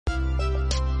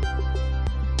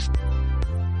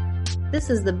This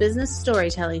is the Business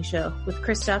Storytelling Show with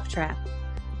Christoph Trapp.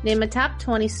 Name a top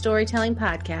 20 storytelling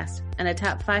podcast and a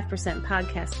top 5%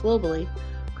 podcast globally.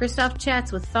 Christoph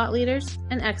chats with thought leaders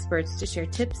and experts to share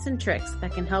tips and tricks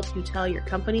that can help you tell your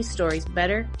company's stories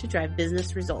better to drive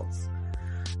business results.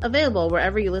 Available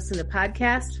wherever you listen to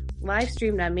podcasts, live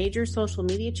streamed on major social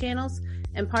media channels,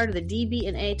 and part of the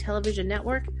DB&A television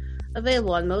network,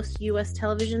 available on most U.S.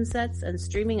 television sets and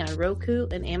streaming on Roku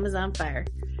and Amazon Fire.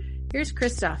 Here's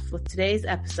Christoph with today's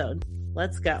episode.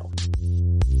 Let's go.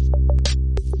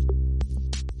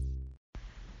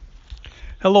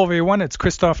 Hello, everyone. It's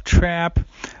Christoph Trapp,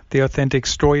 the Authentic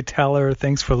Storyteller.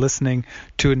 Thanks for listening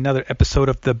to another episode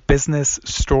of the Business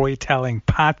Storytelling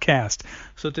Podcast.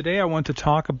 So today I want to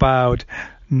talk about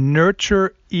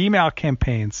nurture email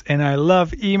campaigns. And I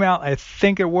love email. I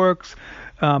think it works.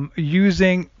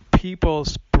 Using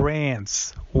people's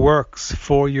brands works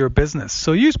for your business.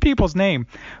 So use people's name,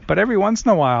 but every once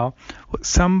in a while,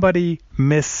 somebody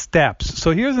missteps. So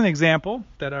here's an example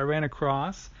that I ran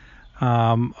across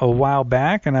a while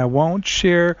back, and I won't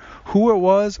share who it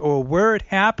was or where it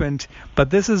happened, but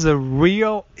this is a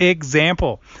real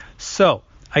example. So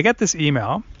I got this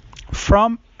email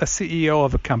from a CEO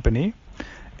of a company,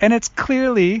 and it's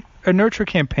clearly a nurture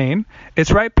campaign.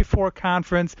 It's right before a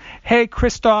conference. Hey,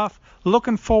 Christoph,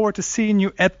 looking forward to seeing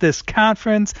you at this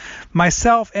conference.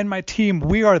 Myself and my team,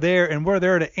 we are there, and we're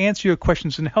there to answer your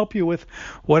questions and help you with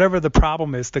whatever the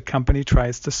problem is the company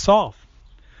tries to solve.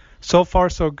 So far,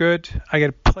 so good. I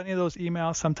get plenty of those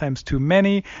emails, sometimes too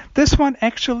many. This one,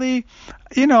 actually,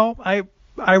 I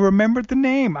remembered the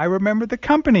name. I remembered the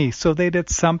company. So they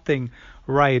did something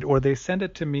right, or they sent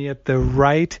it to me at the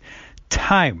right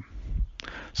time.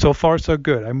 So far, so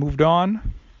good. I moved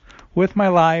on with my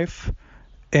life,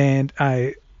 and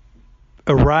I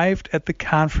arrived at the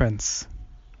conference.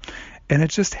 And it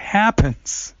just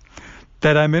happens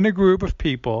that I'm in a group of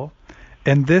people,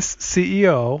 and this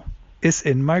CEO is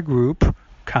in my group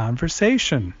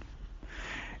conversation.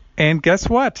 And guess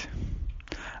what?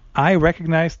 I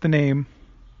recognized the name,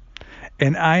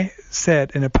 and I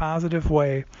said in a positive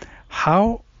way,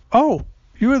 you're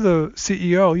the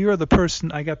CEO, you're the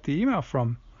person I got the email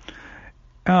from.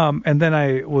 And then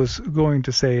I was going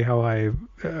to say how I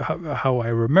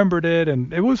remembered it,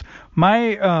 and it was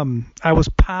I was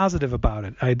positive about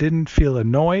it. I didn't feel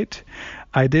annoyed.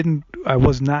 I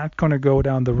was not going to go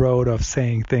down the road of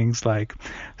saying things like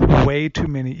way too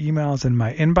many emails in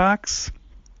my inbox.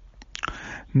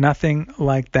 Nothing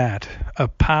like that. A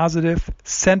positive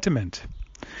sentiment.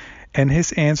 And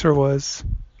his answer was,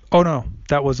 "Oh no,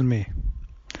 that wasn't me."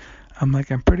 I'm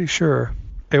like, I'm pretty sure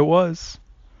it was.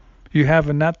 You have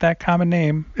a not that common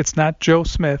name. It's not Joe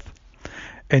Smith.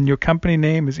 And your company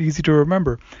name is easy to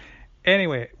remember.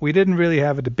 Anyway, we didn't really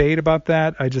have a debate about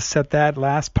that. I just set that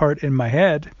last part in my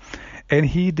head. And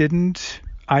he didn't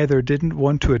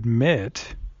want to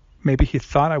admit, maybe he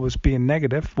thought I was being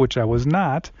negative, which I was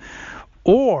not,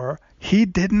 or he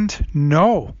didn't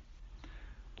know,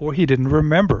 or he didn't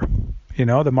remember.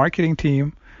 The marketing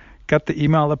team got the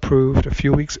email approved a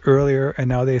few weeks earlier, and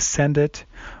now they send it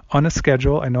on a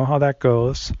schedule. I know how that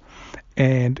goes.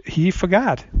 And he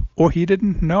forgot, or he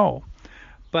didn't know.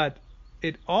 But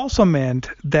it also meant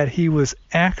that he was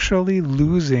actually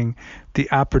losing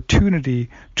the opportunity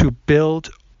to build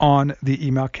on the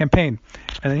email campaign.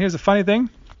 And then here's the funny thing.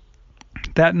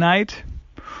 That night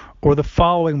or the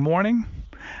following morning,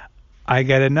 I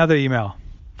get another email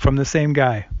from the same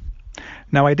guy.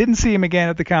 Now, I didn't see him again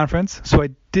at the conference, so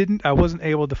I wasn't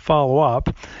able to follow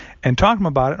up and talk to him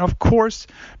about it. And of course,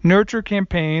 nurture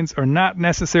campaigns are not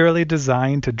necessarily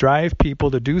designed to drive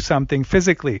people to do something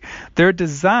physically. They're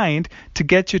designed to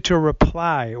get you to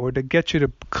reply or to get you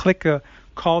to click a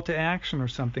call to action or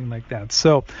something like that.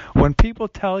 So when people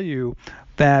tell you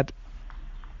that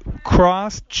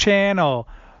cross-channel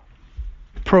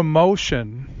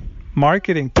promotion,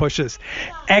 marketing pushes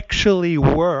actually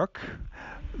work,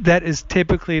 that is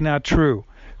typically not true.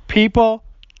 People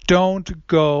don't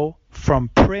go from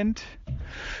print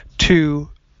to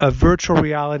a virtual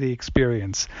reality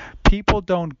experience. People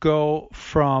don't go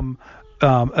from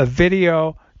a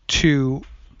video to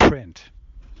print.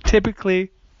 Typically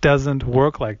doesn't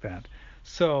work like that.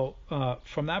 So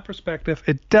from that perspective,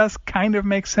 it does kind of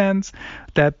make sense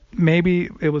that maybe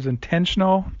it was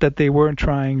intentional that they weren't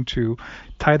trying to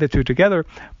tie the two together.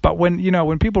 But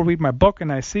when people read my book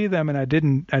and I see them, and I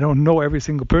don't know every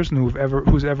single person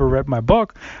who's ever read my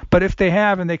book, but if they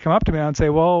have and they come up to me and say,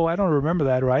 well, I don't remember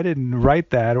that, or I didn't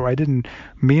write that, or I didn't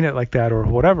mean it like that, or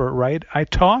whatever, right? I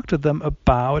talk to them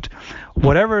about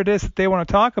whatever it is that they want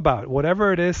to talk about,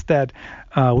 whatever it is that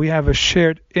we have a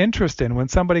shared interest in. When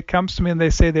somebody comes to me and they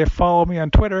say they follow me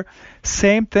on Twitter,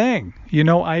 same thing.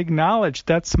 I acknowledge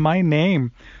that's my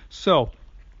name. So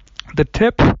the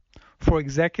tip for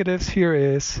executives here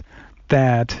is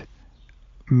that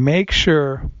make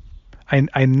sure,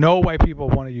 I know why people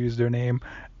want to use their name.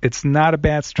 It's not a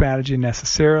bad strategy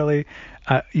necessarily.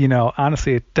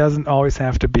 Honestly, it doesn't always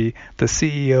have to be the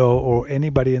CEO or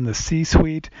anybody in the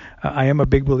C-suite. I am a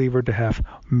big believer to have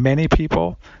many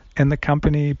people in the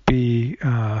company be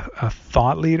a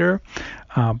thought leader.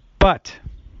 But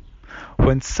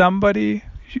when somebody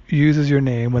uses your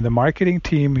name, when the marketing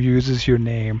team uses your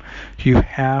name, you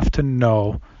have to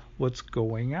know what's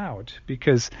going out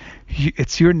because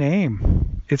it's your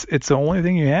name. It's the only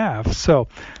thing you have. So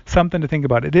something to think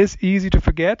about. It is easy to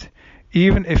forget,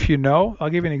 even if you know. I'll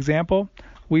give you an example.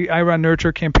 I run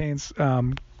nurture campaigns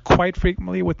quite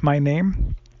frequently with my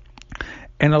name.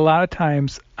 And a lot of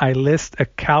times I list a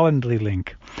Calendly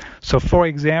link. So for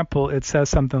example, it says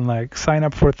something like sign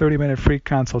up for a 30-minute free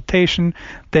consultation.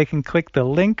 They can click the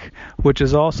link, which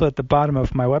is also at the bottom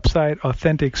of my website,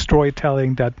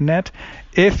 authenticstorytelling.net.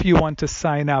 If you want to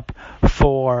sign up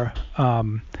for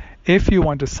a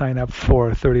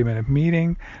 30-minute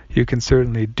meeting, you can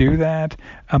certainly do that.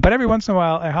 But every once in a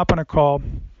while, I hop on a call.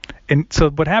 And so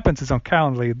what happens is on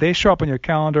Calendly, they show up on your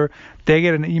calendar. They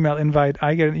get an email invite.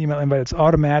 I get an email invite. It's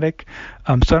automatic,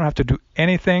 so I don't have to do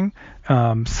anything.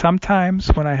 Sometimes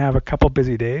when I have a couple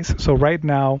busy days. So right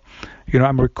now,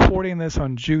 I'm recording this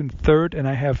on June 3rd, and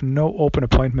I have no open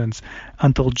appointments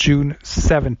until June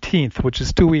 17th, which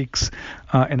is 2 weeks.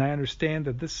 And I understand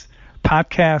that this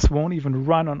podcast won't even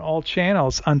run on all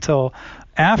channels until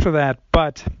after that,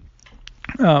 but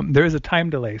there is a time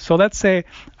delay. So let's say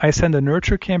I send a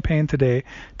nurture campaign today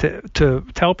to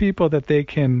tell people that they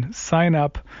can sign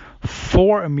up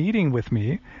for a meeting with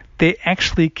me. They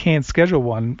actually can't schedule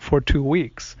one for 2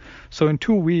 weeks. So in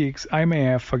 2 weeks, I may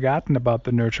have forgotten about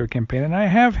the nurture campaign. And I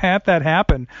have had that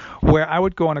happen where I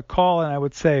would go on a call and I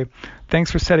would say,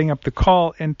 thanks for setting up the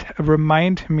call and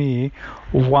remind me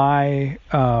why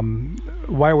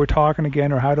we're talking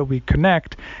again or how do we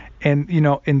connect. And,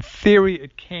 in theory,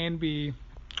 it can be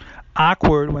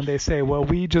awkward when they say, well,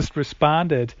 we just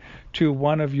responded to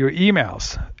one of your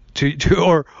emails,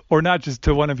 or not just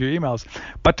to one of your emails,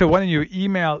 but to one of your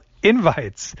email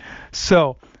invites.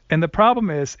 So, and the problem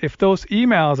is if those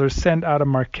emails are sent out of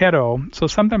Marketo, so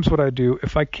sometimes what I do,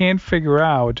 if I can't figure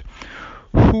out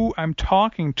who I'm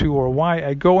talking to or why,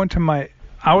 I go into my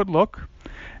Outlook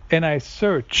and I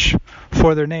search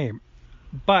for their name.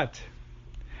 But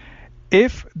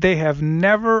if they have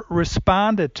never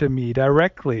responded to me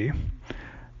directly,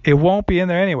 it won't be in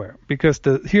there anywhere because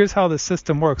here's how the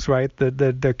system works, right?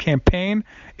 The campaign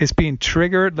is being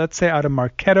triggered, let's say out of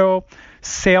Marketo.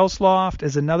 SalesLoft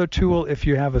is another tool if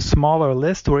you have a smaller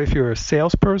list or if you're a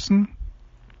salesperson.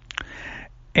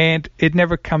 And it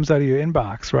never comes out of your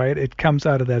inbox, right? It comes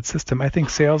out of that system. I think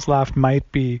SalesLoft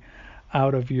might be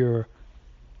out of your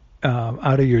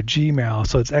Gmail,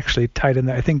 so it's actually tied in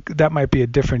there. I think that might be a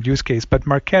different use case. But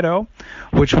Marketo,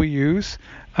 which we use,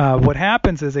 what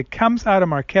happens is it comes out of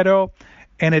Marketo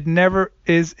and it never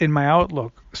is in my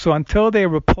Outlook. So until they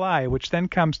reply, which then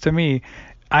comes to me,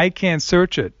 I can't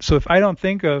search it. So if I don't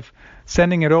think of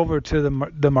sending it over to the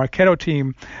Marketo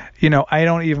team,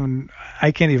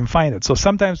 I can't even find it. So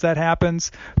sometimes that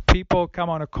happens. People come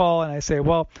on a call and I say,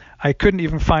 well, I couldn't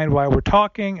even find why we're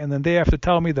talking. And then they have to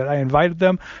tell me that I invited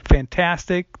them.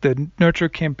 Fantastic. The nurture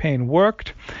campaign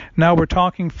worked. Now we're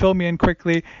talking. Fill me in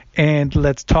quickly and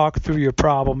let's talk through your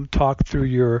problem. Talk through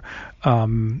your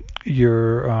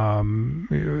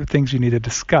things you need to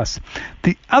discuss.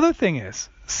 The other thing is,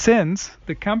 since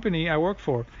the company I work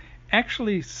for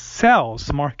actually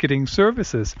sells marketing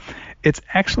services, it's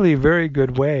actually a very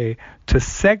good way to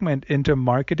segment into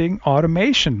marketing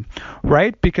automation,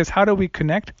 right? Because how do we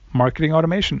connect? Marketing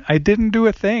automation. I didn't do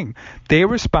a thing. They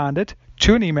responded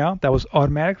to an email that was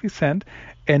automatically sent,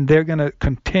 and they're going to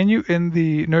continue in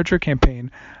the nurture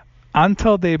campaign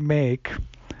until they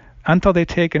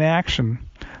take an action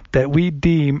that we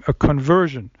deem a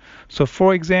conversion. So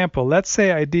for example, let's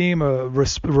say I deem a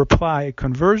reply a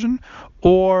conversion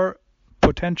or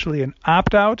potentially an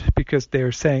opt-out because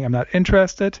they're saying I'm not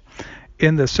interested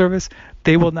in the service.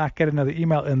 They will not get another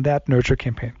email in that nurture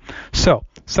campaign. So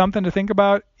something to think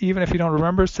about. Even if you don't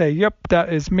remember, say, yep,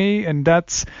 that is me, and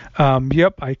that's,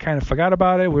 yep, I kind of forgot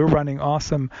about it. We're running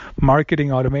awesome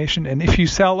marketing automation. And if you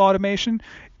sell automation,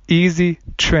 easy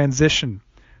transition.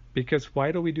 Because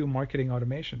why do we do marketing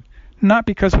automation? Not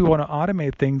because we want to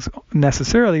automate things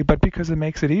necessarily, but because it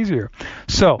makes it easier.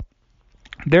 So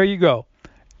there you go.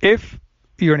 If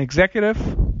you're an executive,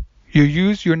 you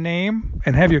use your name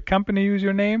and have your company use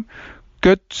your name,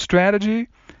 good strategy.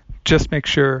 Just make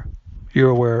sure you're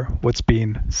aware what's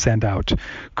being sent out.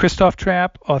 Christoph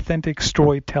Trapp,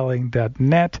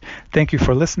 AuthenticStorytelling.net. Thank you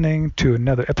for listening to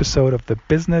another episode of the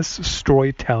Business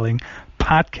Storytelling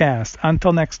Podcast.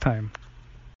 Until next time.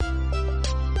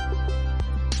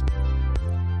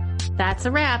 That's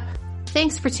a wrap.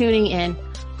 Thanks for tuning in.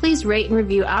 Please rate and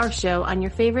review our show on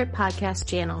your favorite podcast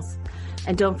channels.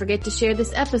 And don't forget to share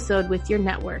this episode with your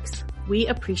networks. We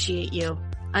appreciate you.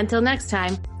 Until next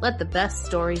time, let the best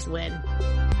stories win.